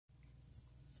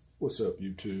What's up,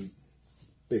 YouTube?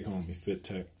 Big homie Fit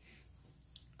Tech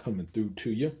coming through to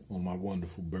you on my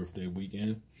wonderful birthday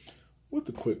weekend with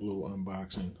a quick little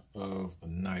unboxing of a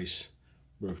nice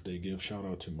birthday gift. Shout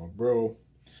out to my bro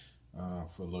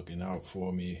for looking out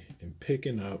for me and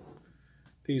picking up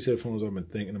these headphones I've been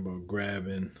thinking about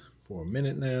grabbing for a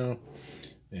minute now.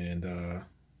 And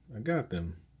I got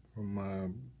them from my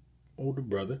older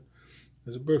brother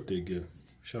as a birthday gift.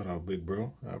 Shout out, big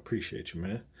bro. I appreciate you,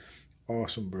 man.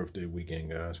 Awesome birthday weekend,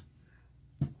 guys.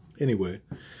 Anyway,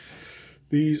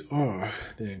 these are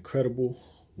the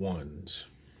NCREDIBLE1s.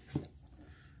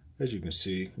 As you can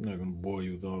see, I'm not going to bore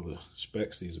you with all the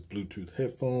specs. These are Bluetooth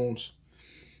headphones,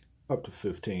 up to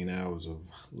 15 hours of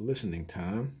listening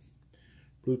time,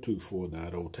 Bluetooth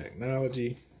 4.0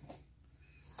 technology,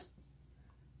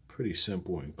 pretty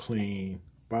simple and clean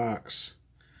box.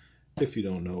 If you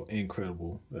don't know,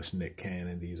 NCREDIBLE, that's Nick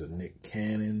Cannon. These are Nick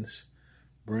Cannon's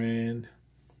brand.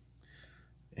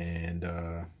 And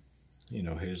you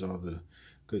know, here's all the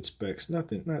good specs. Not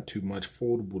too much.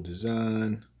 Foldable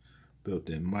design,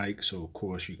 built-in mic, so of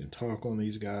course you can talk on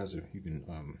these guys. If you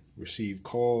can receive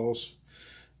calls.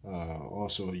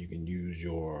 Also, you can use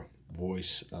your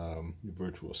voice, your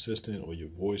virtual assistant, or your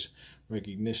voice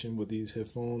recognition with these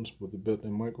headphones with the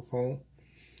built-in microphone.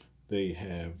 They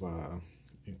have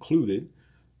included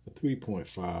a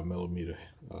 3.5 millimeter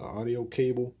audio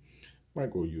cable,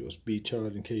 micro USB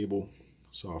charging cable,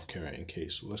 soft carrying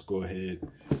case. So let's go ahead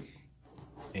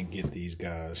and get these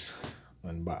guys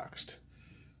unboxed.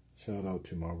 Shout out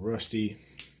to my rusty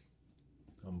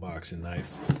unboxing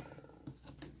knife.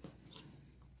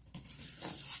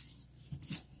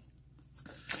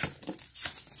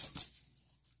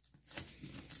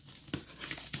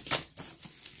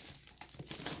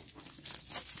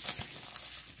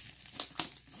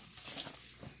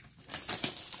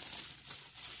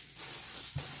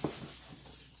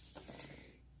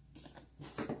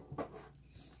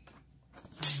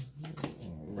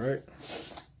 Right.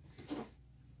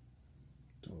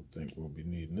 Don't think we'll be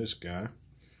needing this guy.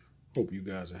 Hope you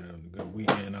guys are having a good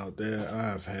weekend out there.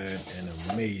 I've had an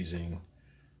amazing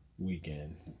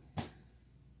weekend.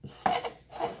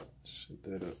 Set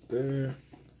that up there.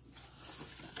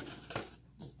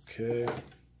 Okay.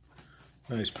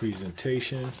 Nice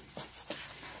presentation.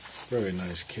 Very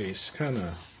nice case. Kind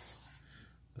of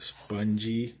a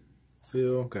spongy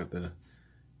feel. Got the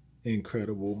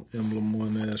NCREDIBLE emblem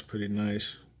on there. That's pretty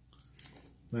nice.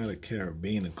 Not a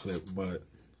carabiner clip, but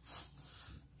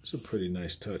it's a pretty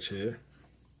nice touch here.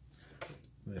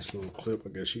 Nice little clip. I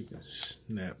guess you can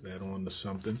snap that onto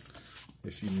something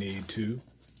if you need to.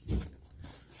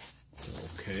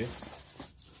 Okay.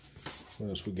 What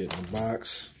else we get in the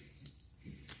box?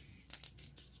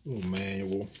 A little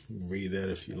manual. You can read that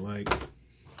if you like.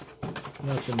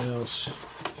 Nothing else.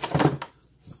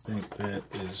 I think that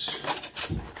is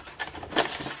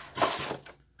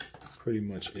pretty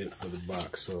much it for the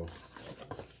box, so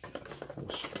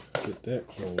let's get that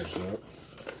closed up.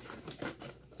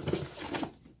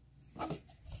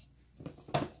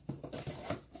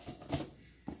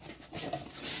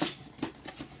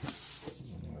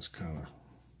 Let's kind of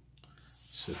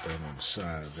sit that on the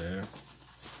side there.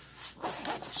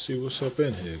 See what's up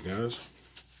in here, guys.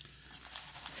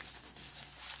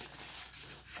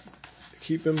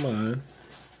 Keep in mind,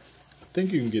 I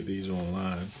think you can get these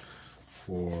online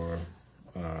for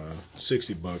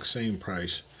 60 bucks, same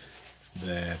price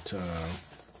that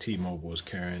T-Mobile is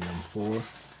carrying them for.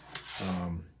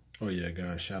 Oh yeah,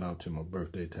 guys, shout out to my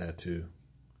birthday tattoo.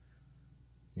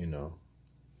 You know,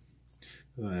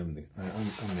 I'm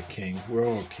the king. We're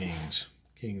all kings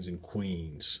and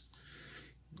queens.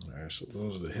 All right, so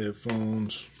those are the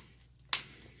headphones,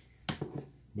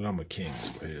 but I'm a king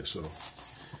over here. So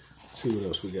let's see what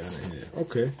else we got in here.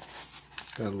 Okay,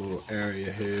 got a little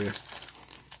area here.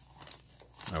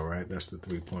 All right, that's the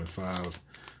 3.5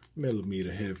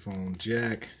 millimeter headphone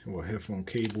jack or headphone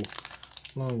cable,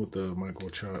 along with the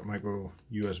micro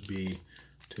USB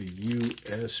to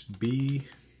USB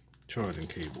charging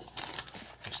cable.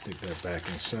 Stick that back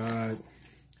inside.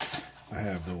 I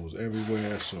have those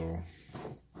everywhere, so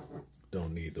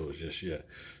don't need those just yet.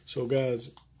 So guys,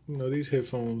 you know, these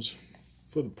headphones,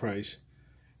 for the price,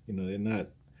 you know, they're not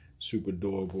super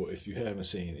durable. If you haven't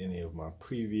seen any of my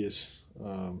previous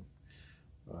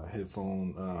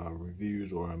headphone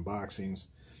reviews or unboxings,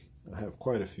 I have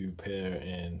quite a few pair,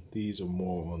 and these are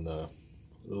more on the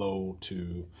low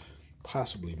to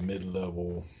possibly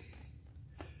mid-level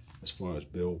as far as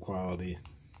build quality.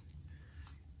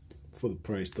 For the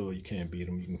price though, you can't beat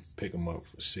them. You can pick them up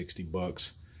for 60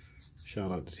 bucks.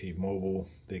 Shout out to T-Mobile.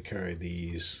 They carry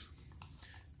these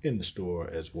in the store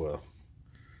as well.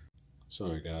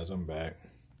 Sorry guys, I'm back.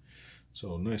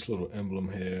 So nice little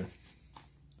emblem here.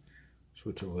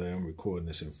 Switch over there. I'm recording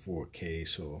this in 4K,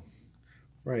 so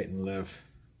right and left.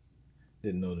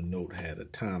 Didn't know the note had a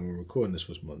time. I'm recording this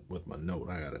with my note.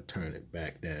 I gotta turn it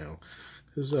back down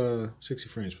because 60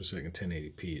 frames per second,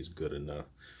 1080p is good enough.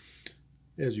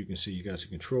 As you can see, you got your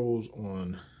controls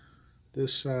on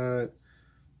this side.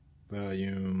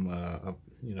 Volume up,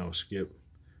 skip,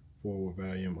 forward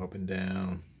volume up and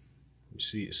down.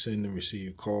 Send and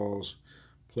receive calls,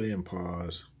 play and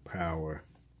pause, power,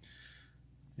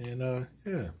 and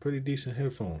yeah, pretty decent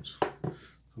headphones.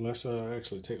 So let's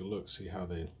actually take a look, see how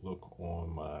they look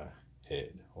on my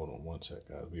head. Hold on one sec,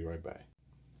 guys. Be right back.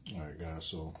 All right, guys.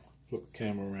 So flip the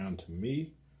camera around to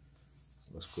me.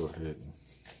 Let's go ahead and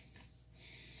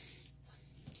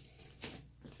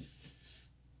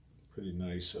pretty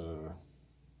nice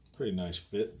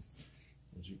fit.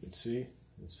 As you can see,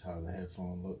 this is how the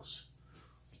headphone looks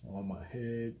on my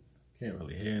head. Can't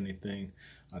really hear anything.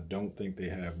 I don't think they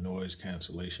have noise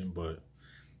cancellation, but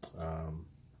I'm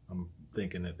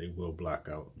thinking that they will block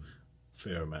out a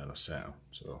fair amount of sound.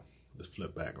 So let's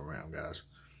flip back around, guys.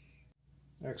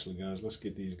 Actually, guys, let's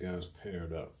get these guys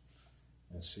paired up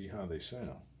and see how they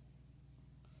sound.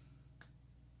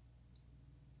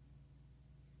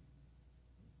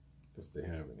 If they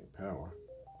have any power.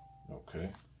 Okay,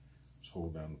 just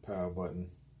hold down the power button.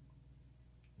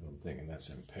 I'm thinking that's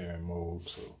in pairing mode,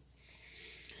 so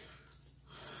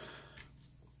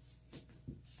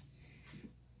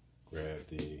grab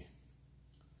the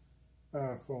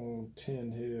iPhone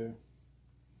 10 here.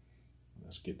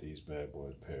 Let's get these bad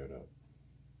boys paired up.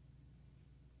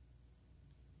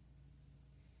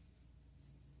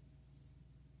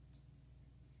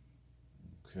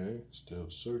 Okay,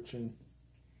 still searching.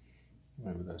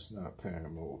 Maybe that's not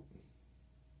pairing mode.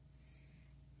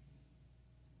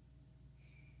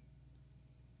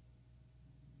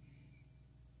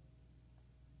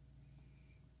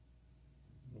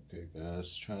 Okay,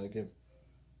 guys, trying to get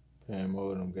pairing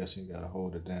mode. I'm guessing you gotta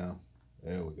hold it down.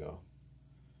 There we go.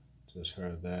 Just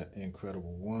heard that.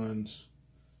 NCREDIBLE1s.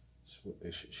 That's what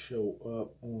they should show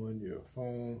up on your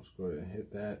phone. Let's go ahead and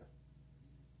hit that.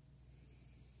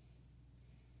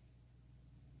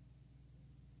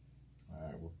 All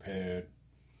right, we're paired.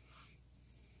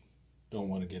 Don't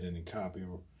want to get any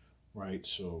copyright,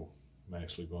 so I'm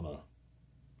actually gonna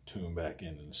tune back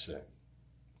in a sec.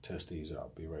 Test these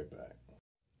out. Be right back.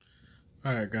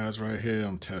 All right, guys, right here,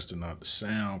 I'm testing out the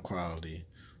sound quality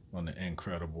on the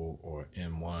NCREDIBLE or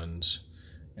N1s.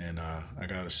 And I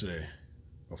gotta say,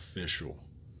 official.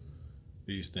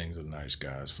 These things are nice,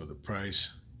 guys. For the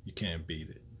price, you can't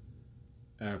beat it.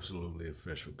 Absolutely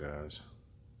official, guys.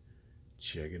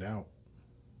 Check it out.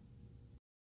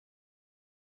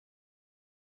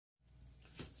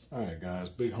 All right, guys,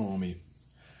 big homie,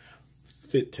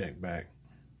 Fit Tech back.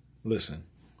 Listen,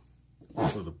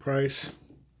 for the price,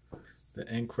 the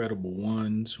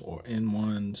NCREDIBLE1s or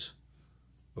N1s,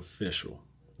 official,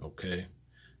 okay?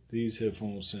 These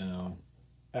headphones sound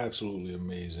absolutely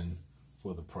amazing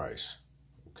for the price,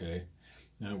 okay?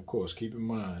 Now, of course, keep in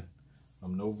mind,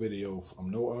 I'm no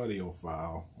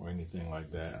audiophile or anything like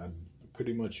that. I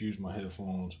pretty much use my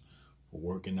headphones for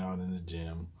working out in the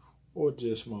gym or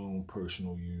just my own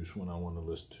personal use when I want to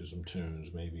listen to some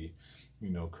tunes, maybe,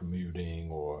 commuting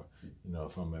or,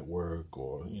 if I'm at work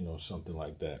or, something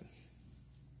like that.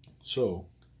 So,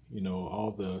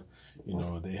 all the,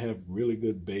 they have really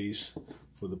good bass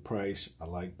for the price. I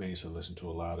like bass. I listen to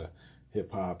a lot of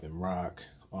hip hop and rock,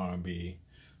 R&B.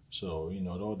 So, it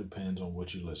all depends on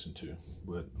what you listen to.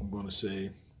 But I'm going to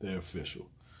say they're official.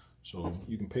 So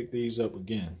you can pick these up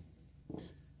again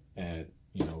at,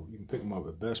 you can pick them up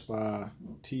at Best Buy,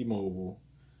 T-Mobile,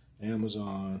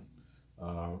 Amazon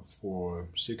for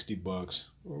 $60,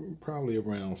 or probably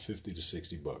around 50 to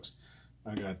 60 bucks.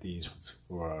 I got these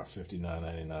for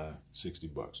 $59.99,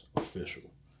 $60,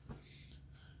 official.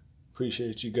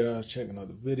 Appreciate you guys checking out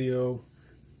the video.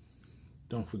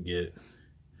 Don't forget,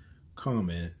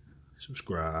 comment,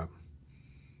 subscribe.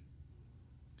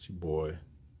 It's your boy,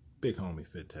 Big Homie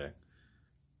Fit Tech,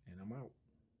 and I'm out.